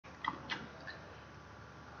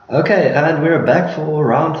Okay, and we're back for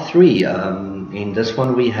round three. In this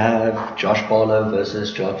one, we have Josh Barlow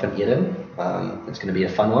versus Jacques van Eeden. It's going to be a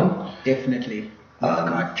fun one. Definitely. We've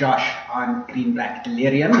got Josh on green black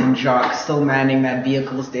Delirium and Jacques still manning that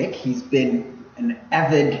vehicles deck. He's been an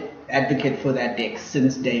avid advocate for that deck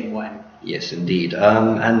since day one. Yes, indeed.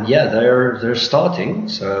 And yeah, they're starting,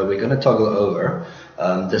 so we're going to toggle over.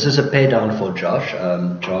 This is a pay down for Josh.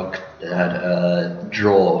 Jacques had a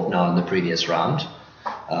draw now in the previous round.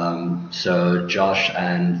 So Josh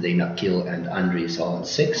and the Nakil and Andres are on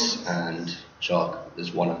 6, and Jacques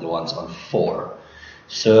is one of the ones on 4.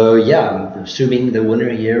 So yeah, I'm assuming the winner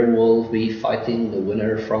here will be fighting the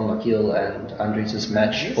winner from Nakil and Andres'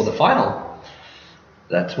 match for the final.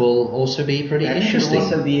 That will also be pretty interesting. That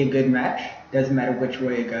should also be a good match. Doesn't matter which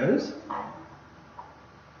way it goes.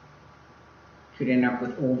 Could end up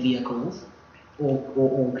with all vehicles, or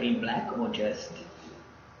all green black, or just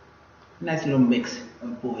a nice little mix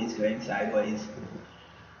of boys going sideways.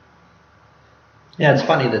 Yeah, it's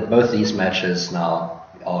funny that both these matches now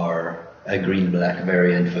are a green-black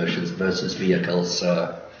variant versus vehicles.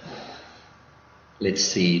 So let's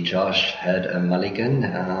see. Josh had a mulligan.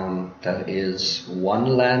 That is 1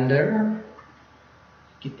 lander.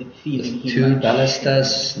 Get the feeling 2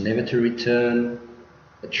 ballistas, never to return.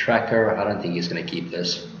 A tracker. I don't think he's going to keep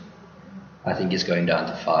this. I think he's going down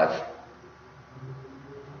to 5.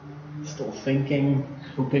 Still thinking,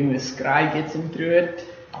 hoping the scry gets him through it.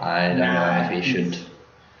 I don't know if he should.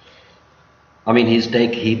 I mean, his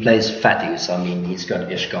deck, he plays fatties. I mean, he's got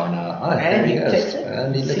Ishgana. Oh, and he takes goes. it.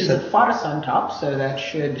 And he looks sees at the forest on top, so that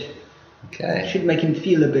should make him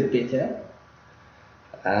feel a bit better.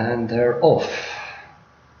 And they're off.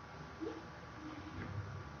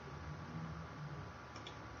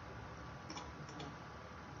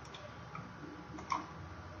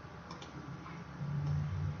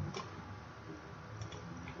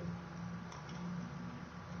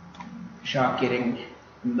 Shark getting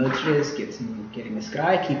motorist, getting a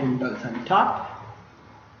scry, keeping both on top.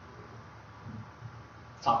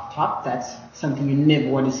 Top, that's something you never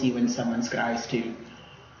want to see when someone scries too.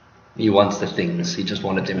 He wants the things, he just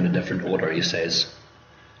wanted them in a different order, he says.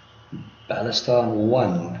 Ballista on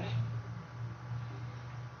 1.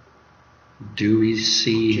 Do we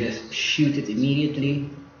see... Just shoot it immediately.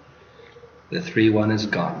 The 3-1 is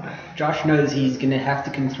gone. Josh knows he's going to have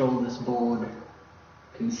to control this board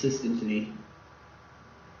consistently.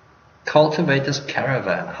 Cultivator's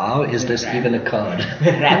Caravan. How is this even a card?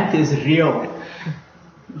 The rant is real.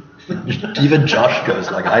 Even Josh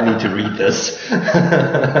goes like, I need to read this.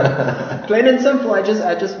 Plain and simple. I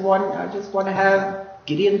just want to have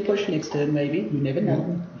Gideon push next turn. Maybe you never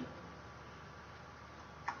know.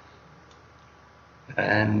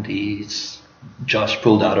 And Josh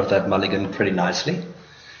pulled out of that mulligan pretty nicely.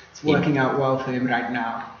 It's working out well for him right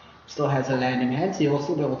now. Still has a land in hand, so he'll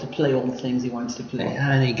also be able to play all the things he wants to play.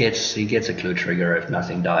 And he gets a clue trigger if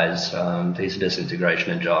nothing dies. There's a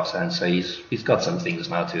disintegration in Jock's hand, so he's got some things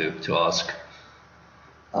now to ask.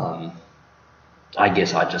 I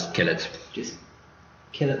guess I'd just kill it. Just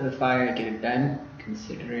kill it with fire, get it done,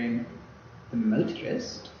 considering the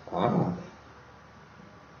motorist. Oh.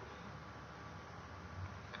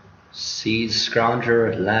 Seize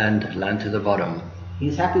Scrounger, land to the bottom.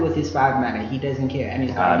 He's happy with his 5 mana, he doesn't care. And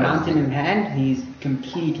he's got a mountain in hand, he's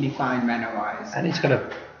completely fine mana-wise. And he's got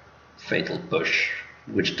a Fatal Push,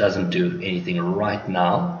 which doesn't do anything right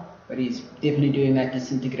now. But he's definitely doing that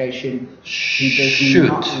disintegration. He does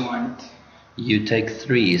not want... You take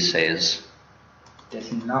 3, he says.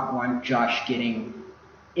 Does not want Josh getting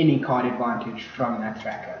any card advantage from that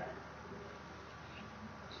tracker.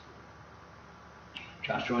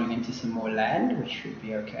 Josh drawing into some more land, which should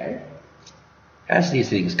be okay. As these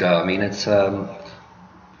things go, I mean, it's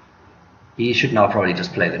he should now probably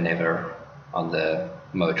just play the Never on the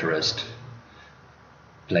motorist,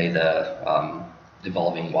 play the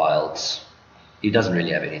Evolving Wilds. He doesn't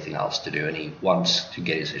really have anything else to do, and he wants to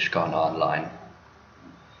get his Ishgana online.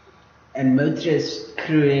 And motorist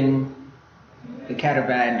crewing the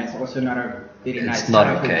Caravan is also not a very nice. It's not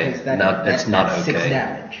okay. That's not okay. 6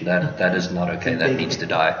 damage. That is not okay. That needs to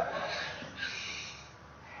die.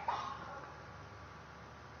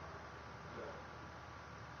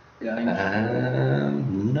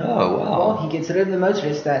 No, wow. Well, he gets rid of the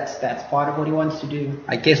motorist. That's part of what he wants to do.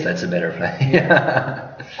 I guess that's a better play.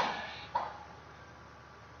 Yeah.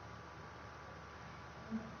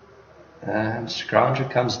 And Scrounger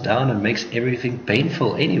comes down and makes everything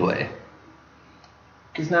painful anyway.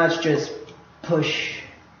 Because now it's just push,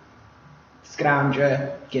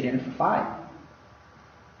 Scrounger, get in for 5.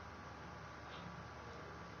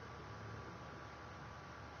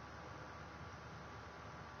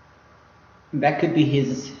 That could be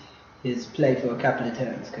his play for a couple of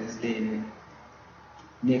turns, because then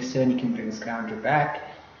next turn he can bring Scoundrel back.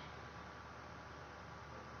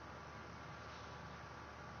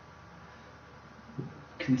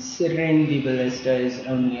 Considering the Ballista is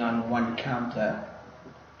only on one counter,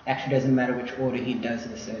 actually doesn't matter which order he does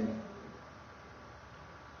this in.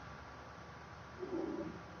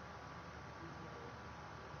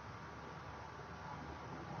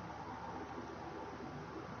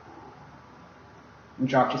 And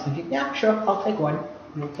Jacques just thinking, yeah, sure, I'll take one.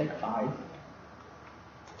 You'll take 5.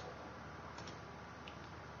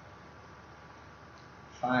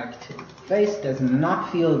 Five to the face does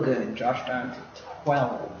not feel good. Josh down to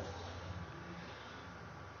 12.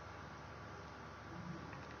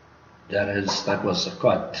 That was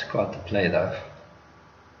quite the play though.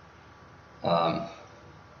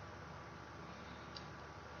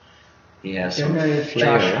 He has I don't some know if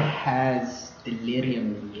flair. Josh has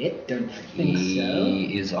Delirium yet. Don't think so.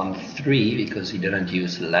 He is on 3 because he didn't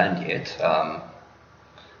use land yet.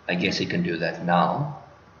 I guess he can do that now.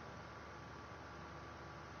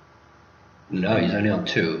 No, he's only on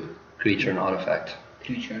 2. Creature and artifact.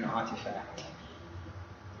 Creature and artifact.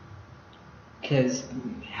 Because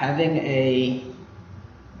having a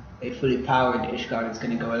fully powered Ishgard is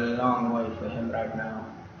going to go a long way for him right now.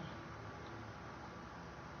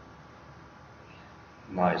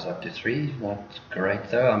 Now he's up to 3. Not great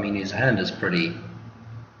though. I mean, his hand is pretty.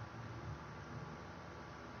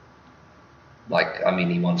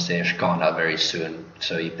 He wants the Ishgard very soon,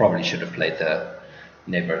 so he probably should have played the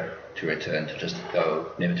never to return, to just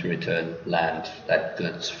go never to return land that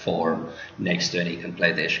goods for next turn he can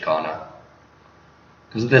play the Ishgard.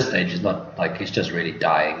 Because at this stage he's not he's just really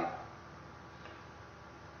dying.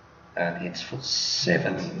 And it's for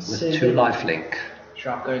 7 with 2 lifelink.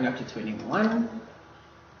 Jacques going up to 21.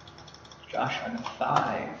 Josh on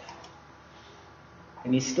 5.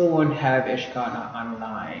 And he still won't have Ishgard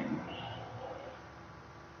online.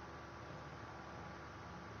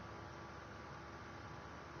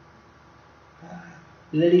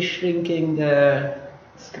 Lily shrinking the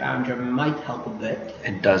Scrounger might help a bit.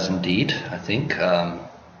 It does indeed, I think.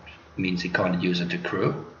 Means he can't use it to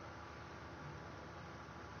crew.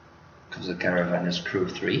 Because the caravan is crew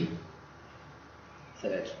 3.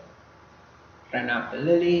 Third. Ran out the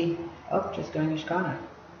Lily. Oh, just going Ishgard.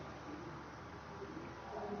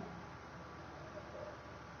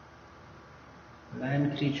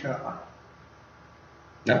 Land creature.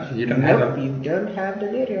 No, you don't have You don't have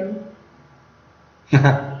Delirium.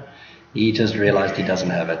 him. He just realized he doesn't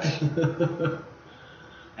have it.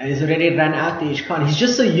 And he's already run out the Ishgard. He's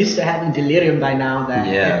just so used to having Delirium by now that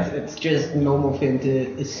it's just normal for him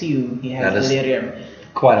to assume he has Delirium.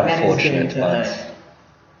 Quite unfortunate, but...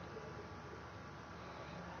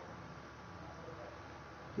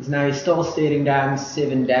 Because now he's still staring down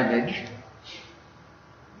 7 damage.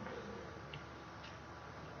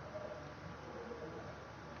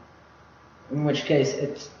 In which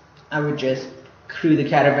case, I would just crew the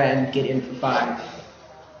caravan, get in for 5.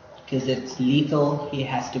 Because it's lethal, he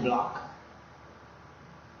has to block.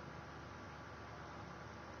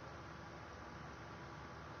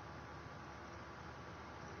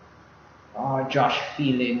 Oh, Josh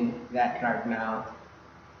feeling that right now.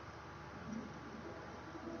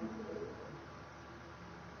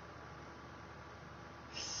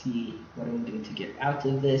 See what he'll do to get out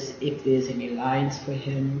of this, if there's any lines for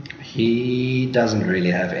him. He doesn't really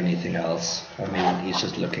have anything else. I mean, he's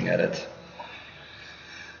just looking at it.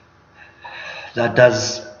 That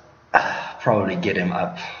does probably get him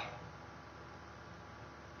up.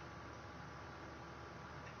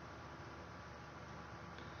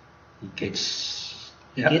 He gets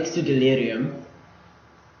to Delirium.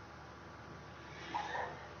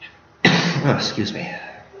 Oh, excuse me.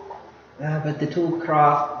 But the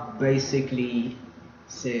toolcraft basically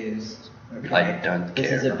says, okay, I don't this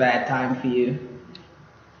care. is a bad time for you.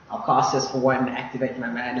 I'll cast this for 1, activate my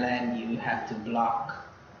manland, you have to block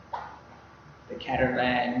the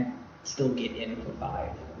caravan, still get in for 5.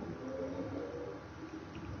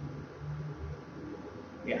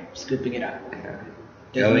 Yeah, scooping it up.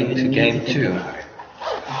 Going to game 2.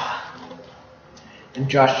 And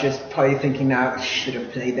Josh just probably thinking now, I should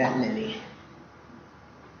have played that Lily.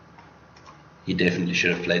 He definitely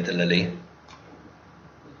should have played the Lily.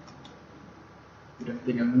 Would have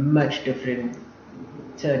been a much different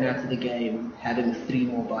turnout to the game, having 3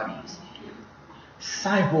 more bodies.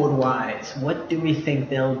 Sideboard wise, what do we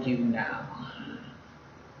think they'll do now?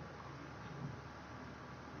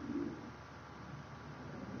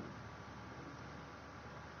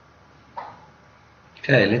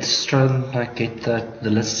 Okay, let's try and get the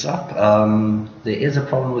lists up. There is a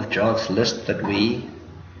problem with Jacques' list that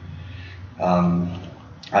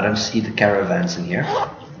I don't see the caravans in here.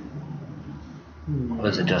 Or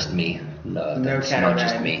is it just me? No, that's not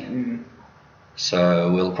just me.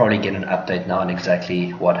 So we'll probably get an update now on exactly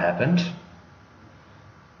what happened.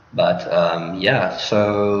 But yeah,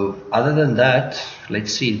 so other than that,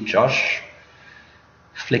 let's see, Josh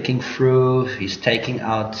flicking through, he's taking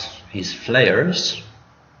out his flares.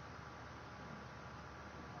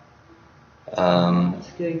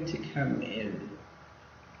 It's going to come in.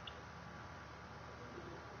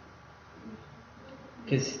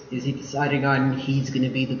 Because is he deciding on he's going to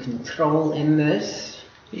be the control in this?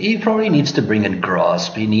 He probably needs to bring in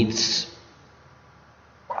grasp. He needs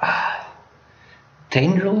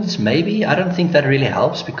tendrils, maybe. I don't think that really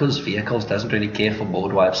helps because vehicles doesn't really care for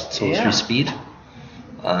board wipes at sorcery speed.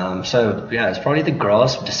 So yeah, it's probably the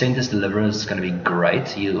grasp. Dissenters Deliverer is going to be great.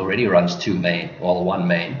 He already runs one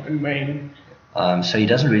main. So he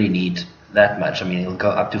doesn't really need that much. I mean, he'll go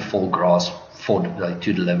up to 4 grasp,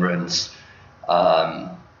 2 deliverance.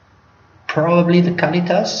 Probably the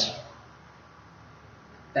Kalitas.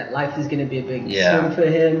 That life is going to be a big swing for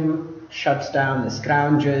him. Shuts down the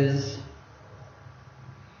scroungers.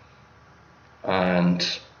 And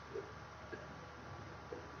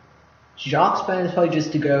Jacques' plan is probably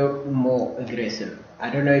just to go more aggressive. I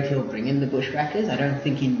don't know if he'll bring in the bushwhackers. I don't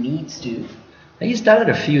think he needs to. He's done it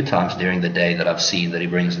a few times during the day that I've seen that he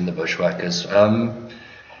brings in the bushwhackers.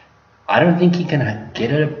 I don't think he can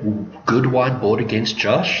get a good wide board against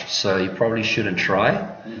Josh, so he probably shouldn't try.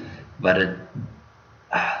 But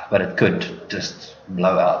it could just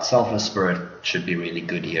blow out. Selfless Spirit should be really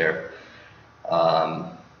good here.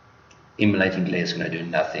 Immolating Glare is going to do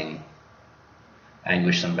nothing.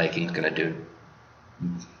 Anguish Unmaking is going to do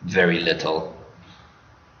very little.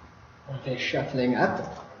 Okay, shuffling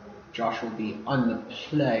up. Josh will be on the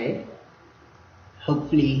play.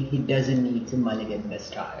 Hopefully he doesn't need to mulligan this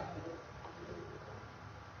time.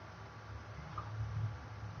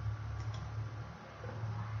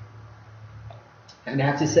 And I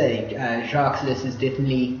have to say, Jacques' list is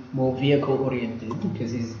definitely more vehicle oriented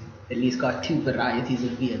because he's at least got 2 varieties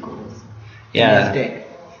of vehicles in his deck.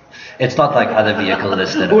 It's not like other vehicle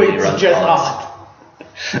lists that only run cards.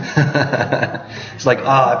 It's like,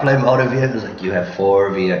 I play motor vehicles. Like, you have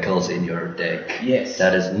 4 vehicles in your deck. Yes.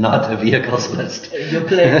 That is not a vehicles list. If you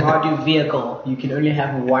play Mardy vehicle, you can only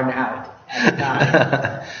have 1 out at a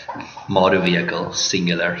time. Mardy vehicle,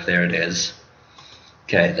 singular. There it is.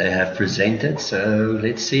 Okay, they have presented, so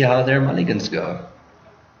let's see how their mulligans go.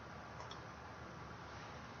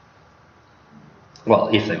 Well,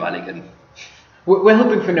 if they mulligan. We're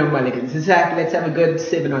hoping for no mulligans. Let's have a good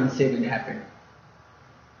 7-on-7 happen.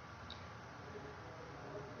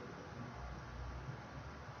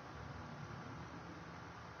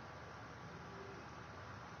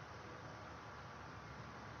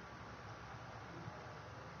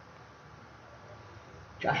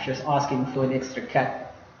 Josh just asking for an extra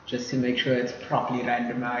cut just to make sure it's properly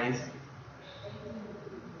randomized.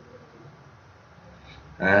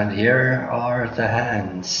 And here are the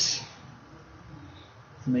hands.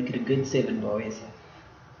 Let's make it a good 7, boys.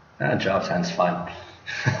 Job's hand's fine.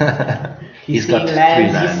 He's got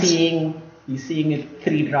lands, 3 lands. He's seeing a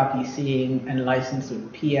 3-drop, he's seeing unlicensed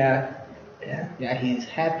with Pia. Yeah, he's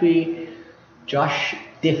happy. Josh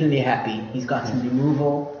definitely happy. He's got some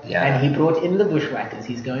removal. Yeah. And he brought in the bushwhackers.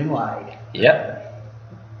 He's going wide. Yep.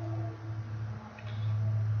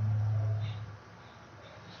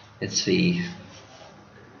 Let's see.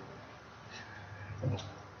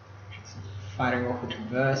 Firing off a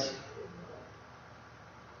traverse.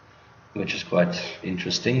 Which is quite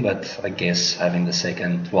interesting, but I guess having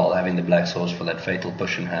the black source for that fatal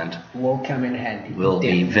push in hand will come in handy. Will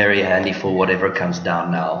be very handy for whatever comes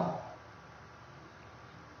down now.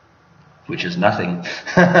 Which is nothing.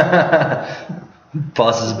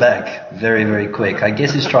 Passes back very, very quick. I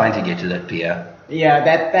guess he's trying to get to that pier. Yeah,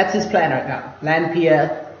 that's his plan right now. Land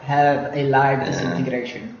pier, have a live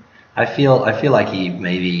disintegration. I feel like he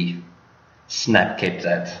maybe kept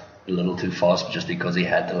that a little too fast just because he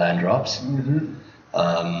had the land drops.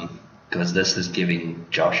 Because this is giving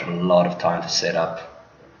Josh a lot of time to set up,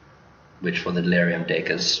 which for the Delirium deck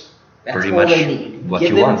is pretty much what you want.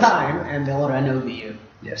 Give them time and they'll run over you.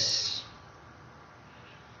 Yes.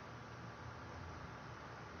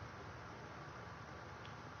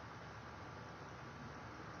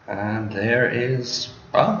 And there is,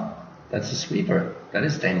 that's a sweeper. That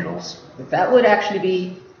is tendrils. But that would actually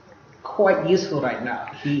be quite useful right now.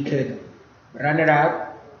 He could run it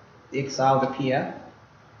out, exile the pier.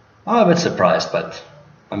 I'm a bit surprised, but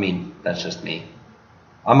I mean, that's just me.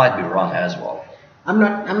 I might be wrong as well. I'm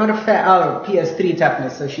not a fan. Oh, PS 3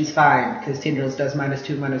 toughness, so she's fine because Tendrils does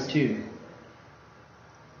 -2/-2.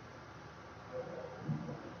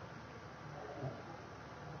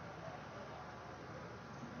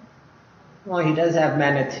 Well, he does have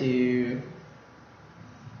mana to.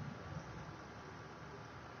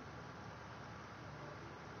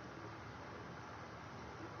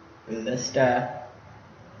 Ballista.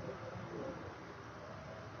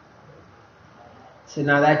 So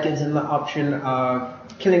now that gives him the option of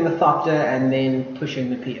killing the Thopter and then pushing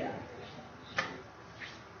the Pia.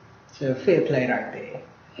 So fair play right there.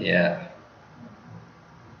 Yeah.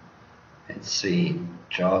 Let's see.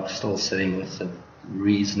 Jacques still sitting with a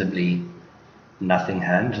reasonably nothing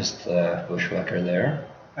hand, just Bushwhacker there.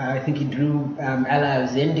 I think he drew Ally of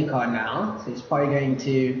Zendikar now, so he's probably going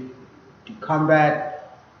to do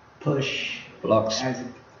combat, push, blocks,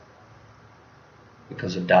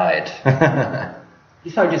 because it died.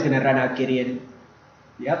 He's probably just going to run out Gideon.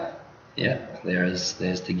 Yep. Yeah, there's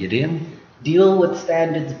the Gideon. Deal with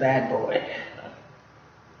standards, bad boy.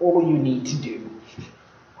 All you need to do.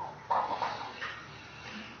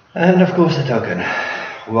 And of course the token.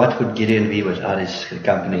 What would Gideon be without his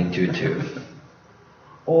accompanying tutu?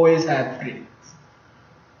 Always have friends.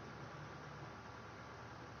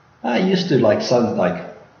 I used to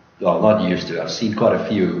well, not used to. I've seen quite a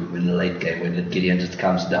few in the late game when Gideon just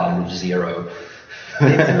comes down with 0.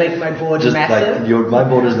 To make my board just massive. Like my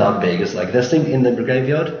board is not big. It's like this thing in the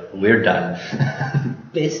graveyard. We're done.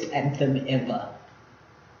 Best anthem ever.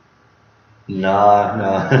 No.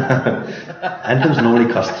 Anthems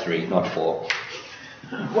normally cost 3, not 4.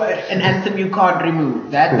 Well, an anthem you can't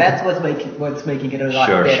remove. That's what's making it a lot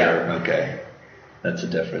better. Sure. Okay, that's the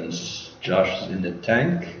difference. Josh is in the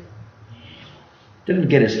tank. Didn't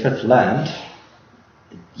get his 5th land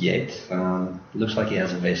yet. Looks like he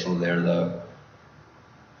has a vessel there though.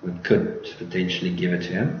 We could potentially give it to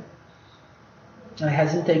him. He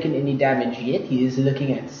hasn't taken any damage yet. He is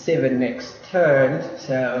looking at 7 next turn,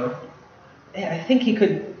 so I think he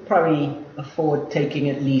could probably afford taking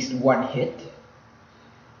at least 1 hit.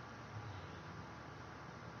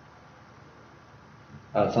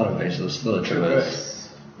 Oh, it's not a vessel, it's still a traverse.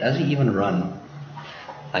 Does he even run?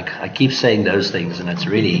 I keep saying those things and it's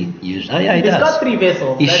really used. Oh yeah, he does. He's got 3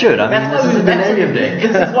 vessels. He should. I mean, this is a Delirium deck.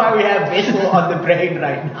 This is why we have vessel on the brain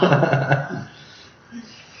right now.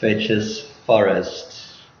 Fetches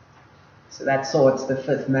Forest. So that sorts the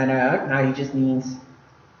 5th mana out. Now he just needs...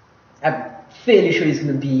 I'm fairly sure he's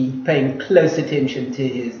going to be paying close attention to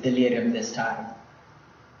his Delirium this time.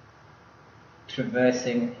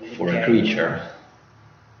 Traversing. For a creature.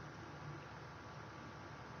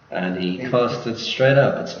 And he cast it straight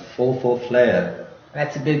up. It's a 4/4 flare.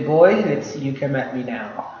 That's a big boy. Let's see you come at me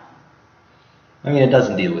now. I mean, it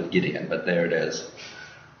doesn't deal with Gideon, but there it is.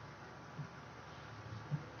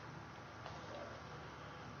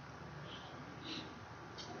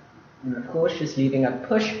 And of course, just leaving a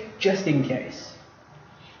push just in case.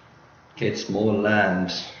 Gets more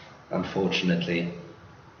land, unfortunately.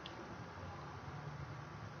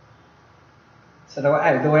 So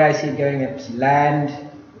the way I see it going, it's land,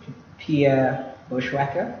 Pia,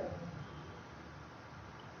 Bushwhacker.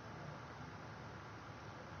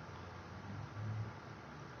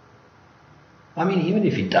 I mean, even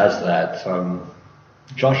if he does that,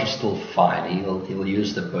 Josh is still fine. He'll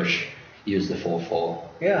use the push, use the 4/4.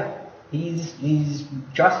 Yeah,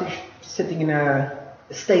 Josh is sitting in a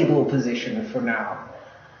stable position for now.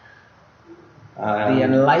 The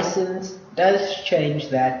unlicensed does change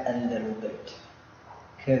that a little bit,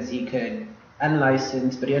 because he could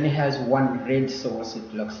unlicensed, but he only has 1 red source,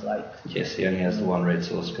 it looks like. Yes, he only has the 1 red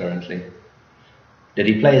source currently. Did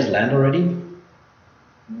he play his land already?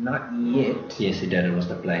 Not yet. Yes, he did. It was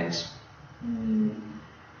the plains.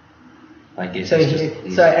 I guess so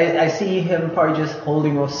I see him probably just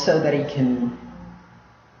holding off so that he can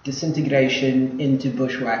disintegration into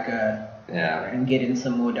Bushwhacker and get in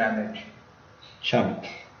some more damage. Chump.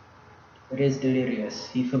 It is delirious.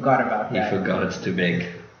 He forgot about that. He forgot it's too big.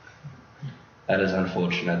 That is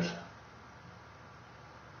unfortunate.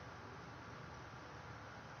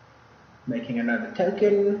 Making another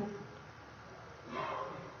token.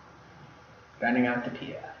 Running out the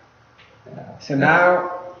Pia. So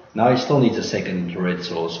now he still needs a 2nd red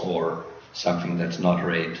source or something that's not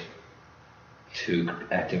red to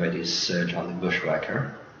activate his surge on the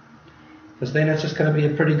Bushwhacker. Because then it's just going to be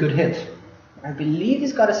a pretty good hit. I believe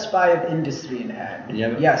he's got a Spy of Industry in hand.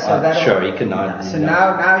 Yeah, so that'll... Sure, he can... So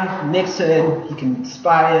now next turn, he can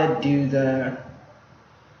Spire, do the...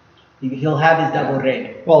 He'll have his double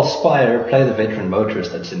red. Well, Spire, play the Veteran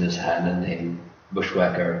Motorist that's in his hand, and then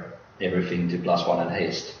Bushwhacker everything to +1 and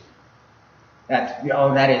haste.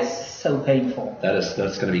 That is so painful. That's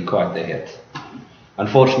going to be quite the hit.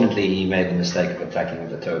 Unfortunately, he made the mistake of attacking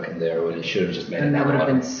with the token there when he should have just made it. And that would have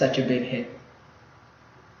been such a big hit.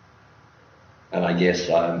 And I guess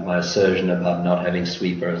my assertion about not having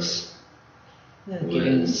sweepers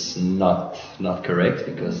was not correct,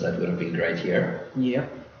 because that would have been great here. Yeah.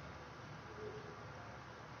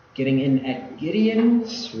 Getting in at Gideon.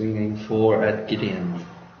 Swinging 4 at Gideon.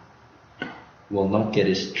 Will not get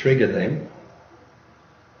his trigger then.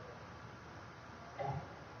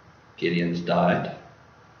 Gideon's died.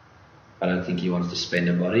 I don't think he wants to spend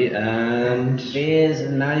a body, and there's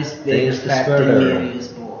a nice big fat Delirium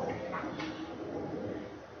board.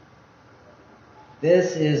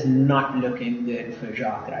 This is not looking good for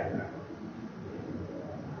Jacques right now.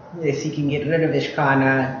 Yes, he can get rid of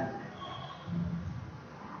Ishkana.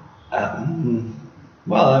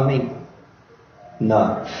 Well, I mean,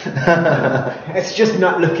 no. It's just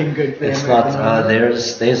not looking good for him. It's not.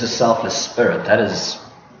 There's a selfless spirit. That is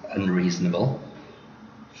unreasonable.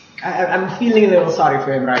 I'm feeling a little sorry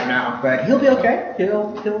for him right now, but he'll be okay.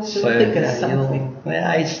 He'll think of something.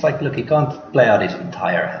 He's like, look, he can't play out his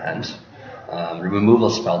entire hand.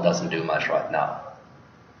 Removal spell doesn't do much right now,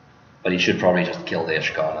 but he should probably just kill the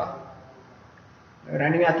Ishkana.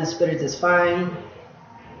 Running out the spirits is fine.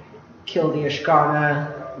 Kill the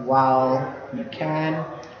Ishkana while you can.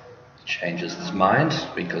 Changes his mind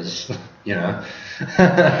because, you know,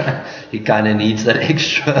 he kind of needs that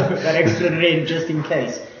extra. That extra range just in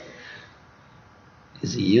case.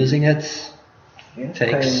 Is he using it? Yeah,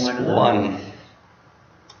 takes 1.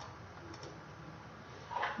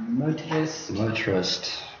 Motorist.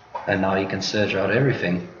 And now he can surge out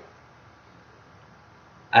everything.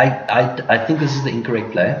 I think this is the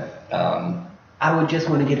incorrect play. I would just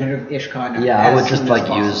want to get rid of Ishkana. Yeah, I would just like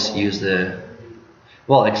use the...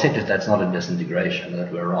 Well, except if that's not a disintegration,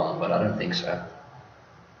 that we're wrong, but I don't think so.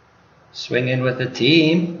 Swing in with the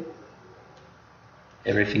team.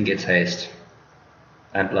 Everything gets haste.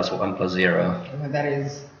 And +1 +0. Well,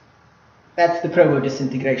 that's the pro of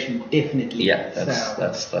disintegration, definitely. Yeah,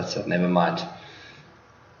 that's it, never mind.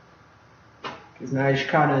 Because now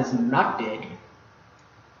Ishkana is not dead.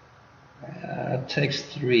 It takes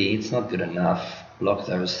 3, it's not good enough. Block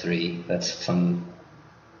those 3, that's some...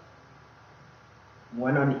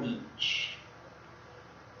 1 on each.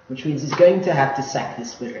 Which means he's going to have to sack the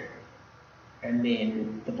spirit. And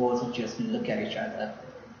then the boards will just look at each other.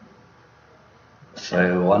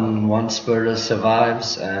 So one spirit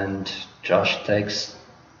survives and Josh takes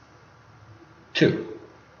 2.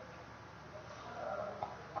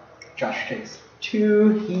 Josh takes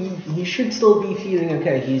 2. He should still be feeling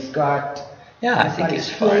okay. He's got... Yeah, I think he's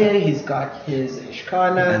fine. He's got his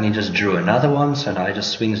Ishkana. And he just drew another one, so now he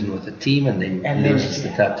just swings in with the team and then loses the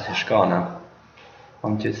tapped Ishkana.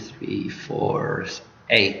 1, 2, 3, 4,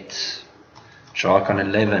 8. Jacques on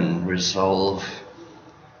 11, resolve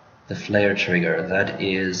the flare trigger. That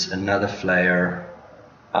is another flare.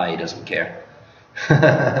 He doesn't care.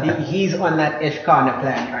 He's on that Ishkana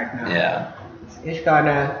plan right now. Yeah. It's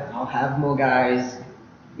Ishkana, I'll have more guys.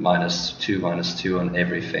 -2 on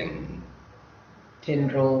everything.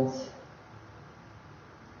 Tendrils.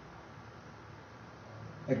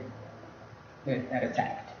 That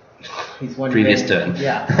attacked. He's one previous turn.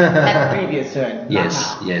 Yeah, that previous turn.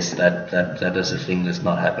 Yes, that is a thing that's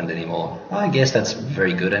not happened anymore. I guess that's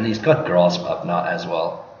very good, and he's got grasp up now as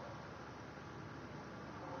well.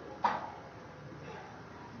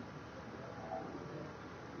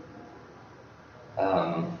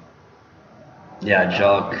 Yeah,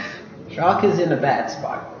 Jacques is in a bad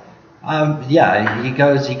spot. Yeah, he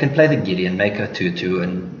can play the Gideon, make a 2/2,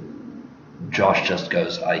 and Josh just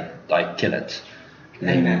goes, I kill it.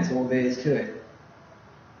 And that's all there is to it.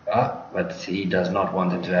 But he does not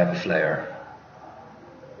want it to have a flare.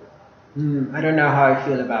 I don't know how I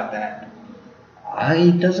feel about that.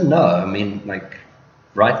 He doesn't know. I mean, like,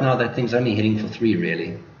 right now that thing's only hitting for 3,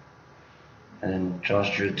 really. And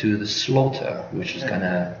Josh drew 2 the slaughter, which is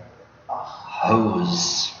gonna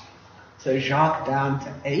hose. So Jacques down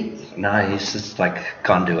to 8? No, he's just like,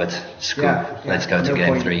 can't do it. Screw. Let's go to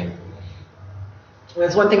game 3. Well,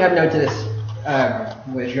 there's one thing I've noticed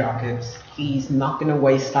with Jacques is he's not going to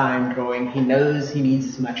waste time drawing. He knows he needs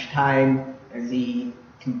as much time as he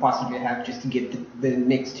can possibly have just to get the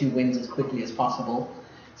next 2 wins as quickly as possible.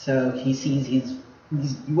 So he sees he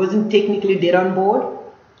wasn't technically dead on board,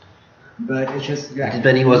 but it's just...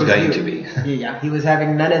 But he was going to be. Yeah, he was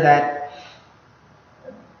having none of that.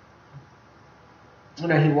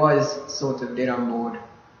 No, he was sort of dead on board.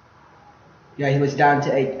 Yeah, he was down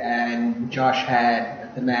to 8, and Josh had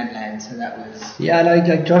the man land, so that was... Yeah,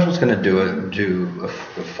 like Josh was going to do a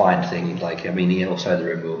fine thing. Like, I mean, he also had the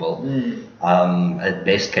removal. At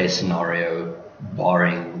best case scenario,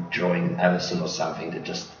 barring drawing Avison or something to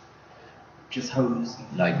just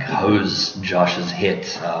hose Josh's hit.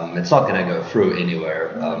 It's not going to go through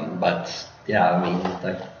anywhere. But yeah, I mean,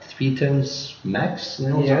 like 3 turns max,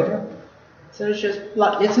 and then it's over. So it's just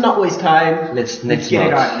let's not waste time. Let's get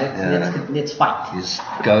it on. Let's fight. He's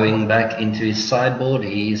going back into his sideboard.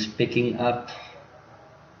 He's picking up.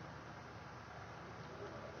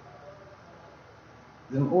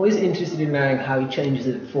 I'm always interested in knowing how he changes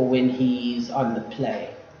it for when he's on the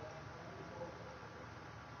play.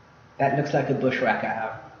 That looks like a bushwhacker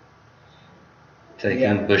out.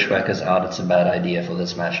 Taking bushwhackers out, it's a bad idea for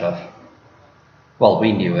this matchup. Well,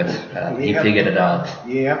 we knew it. He figured it out.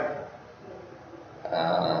 Yep.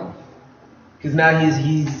 Because now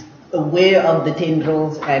he's aware of the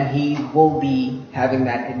tendrils, and he will be having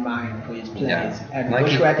that in mind for his plays. Yeah. And like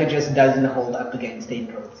bushwhacker just doesn't hold up against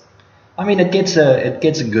tendrils. I mean, it gets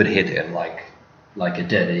a good hit in, like it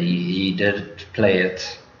did. He did play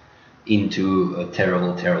it into a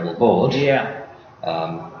terrible board. Yeah.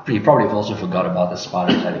 He probably also forgot about the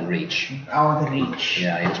spiders having reach. Oh, the reach.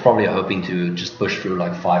 Yeah, he was probably hoping to just push through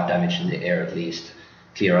like 5 damage in the air at least,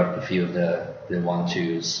 clear up a few of the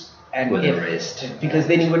 1/2s with the rest. Because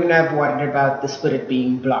then he wouldn't have worried about the spirit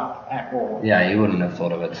being blocked at all. Yeah, he wouldn't have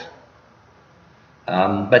thought of it.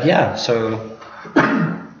 But yeah, so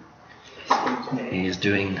he's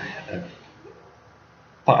doing a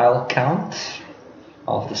pile count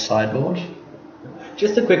of the sideboard.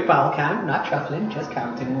 Just a quick pile count, not shuffling, just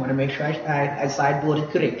counting. I want to make sure I sideboarded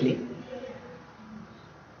correctly.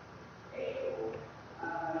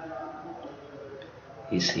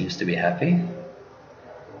 He seems to be happy.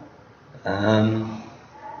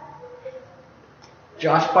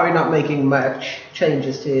 Josh probably not making much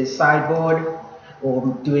changes to his sideboard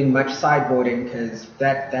or doing much sideboarding because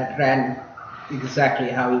that ran exactly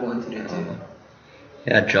how he wanted it to.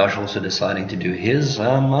 Yeah, Josh also deciding to do his.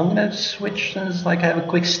 I'm going to switch and have a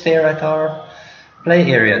quick stare at our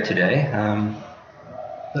play area today.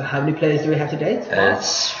 How many players do we have today?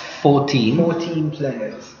 It's 14. 14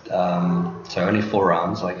 players. So only 4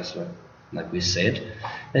 rounds, like we said.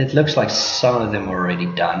 It looks like some of them are already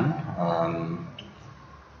done.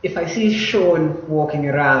 If I see Sean walking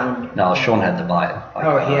around... No, Sean had the buy.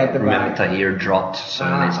 He had the buy. Remember, Tahir dropped, so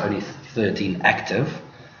there's only 13 active.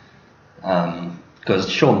 Because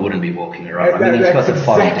Sean wouldn't be walking around. He's got the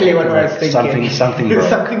exactly what I was thinking.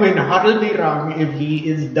 Something went horribly wrong if he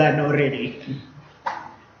is done already.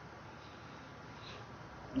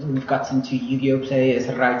 We've got some 2 Yu-Gi-Oh players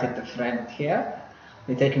right at the front here.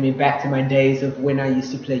 They're taking me back to my days of when I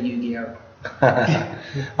used to play Yu-Gi-Oh. I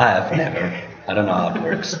have never. I don't know how it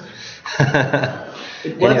works.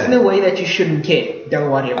 It works in a way that you shouldn't care.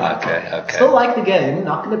 Don't worry about it. Okay. Still like the game.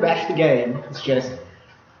 Not going to bash the game. It's just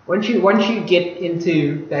once you get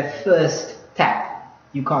into that first tap,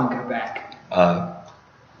 you can't go back.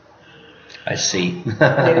 I see.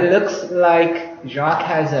 It looks like Jacques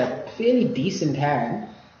has a fairly decent hand.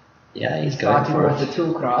 Yeah, he's going for it. Starting with the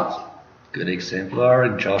toolcraft. Good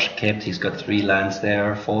exemplar. Josh kept. He's got 3 lands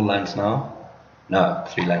there. 4 lands now. No,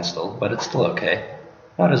 3 lands still, but it's still okay.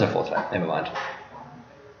 No, there's a 4th land. Never mind.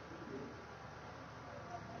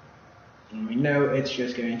 And we know it's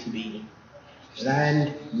just going to be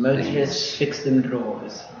land, motorist, fix them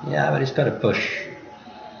draws. Yeah, but he's got to push.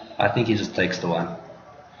 I think he just takes the 1.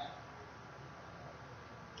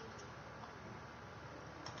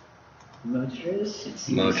 Motorist, it's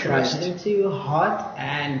into hot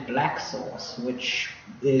and black sauce, which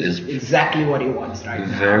is exactly what he wants right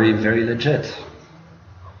now. Very, very legit.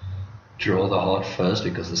 Draw the heart first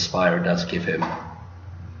because the Spire does give him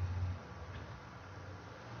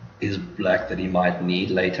his black that he might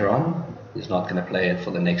need later on. He's not going to play it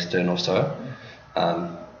for the next turn or so.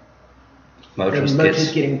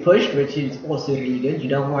 Motorist getting pushed, which is also really good. You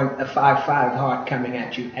don't want a 5/5 heart coming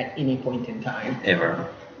at you at any point in time. Ever.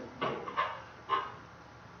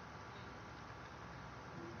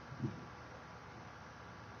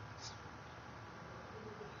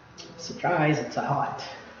 Surprise, it's a heart.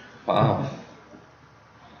 Wow.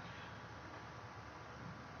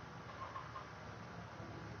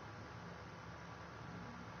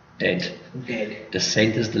 Dead.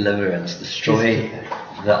 Descent is deliverance. Destroy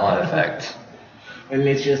the artifact. And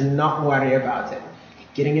let's just not worry about it.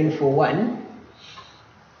 Getting in for 1.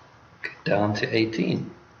 Down to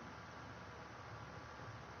 18.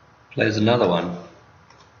 Plays another one.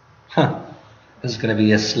 Huh. This is going to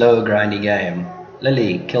be a slow, grindy game.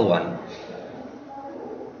 Lily, kill 1.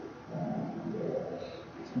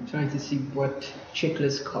 trying to see what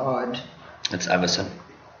checklist card. It's Avison.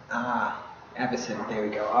 Avison, there we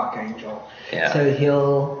go, Archangel. Yeah. So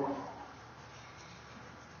he'll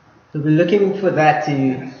be looking for that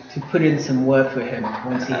to put in some work for him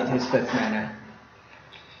once he hits his 5th mana.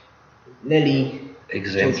 Lily.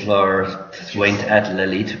 Exemplar went at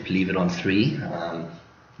Lily to leave it on 3.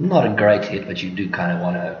 Not a great hit, but you do kind of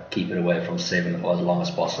want to keep it away from 7 for as long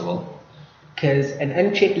as possible. Because an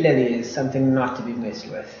unchecked Lily is something not to be messed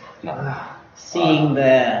with. No. Seeing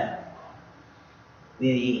the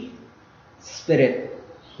spirit,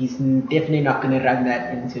 he's definitely not going to run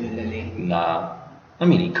that into Lily. Nah. I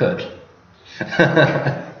mean, he could.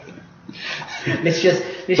 But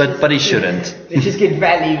he shouldn't. Let's just get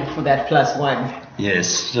value for that +1.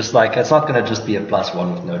 Yes, just like, it's not going to just be a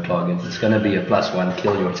 +1 with no target. It's going to be a +1,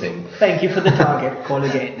 kill your thing. Thank you for the target, call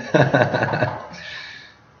again.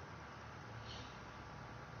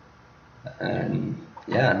 And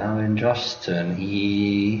yeah, now in Josh's turn,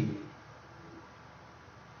 he's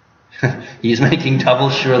making double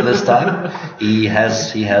sure this time. He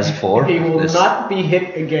has 4. He will not be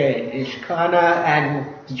hit again. Ishkana and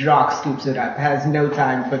Jacques scoops it up. Has no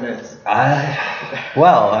time for this.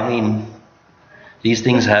 Well, I mean, these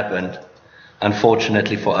things happen.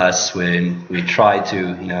 Unfortunately for us, when we try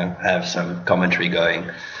to, have some commentary going.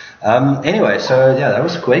 Anyway, so yeah, that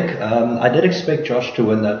was quick. I did expect Josh to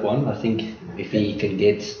win that one. I think if he can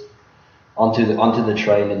get onto the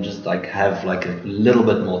train and just have a little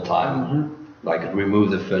bit more time, remove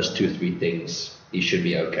the first 2-3 things, he should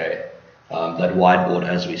be okay. That whiteboard,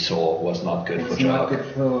 as we saw, was not good for Jacques.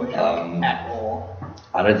 At all.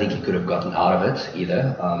 I don't think he could have gotten out of it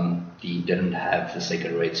either. He didn't have the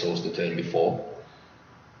second red source the turn before.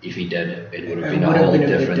 If he did, it would have been a whole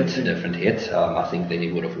different hit. I think then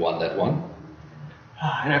he would have won that one.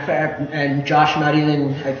 And Josh, not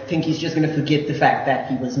even, I think he's just going to forget the fact that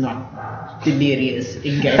he was not delirious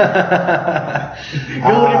in game.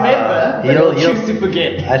 He'll remember, but he'll choose to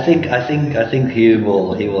forget. I think he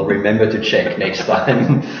will remember to check next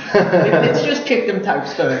time. Let's just check them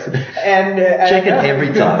types first. And check it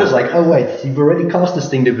every time. It's like, oh wait, you've already cast this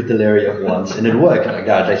thing with Delirium once and it worked. Like,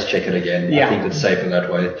 God, let's check it again. Yeah. I think it's safer that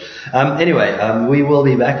way. Anyway, we will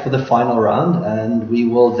be back for the final round and we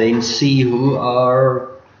will then see who our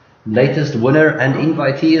latest winner and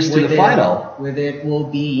invitee is to the final. Whether it will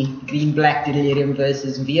be green-black Delirium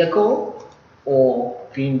versus Vehicle or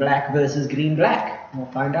green-black versus green-black. We'll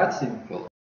find out soon.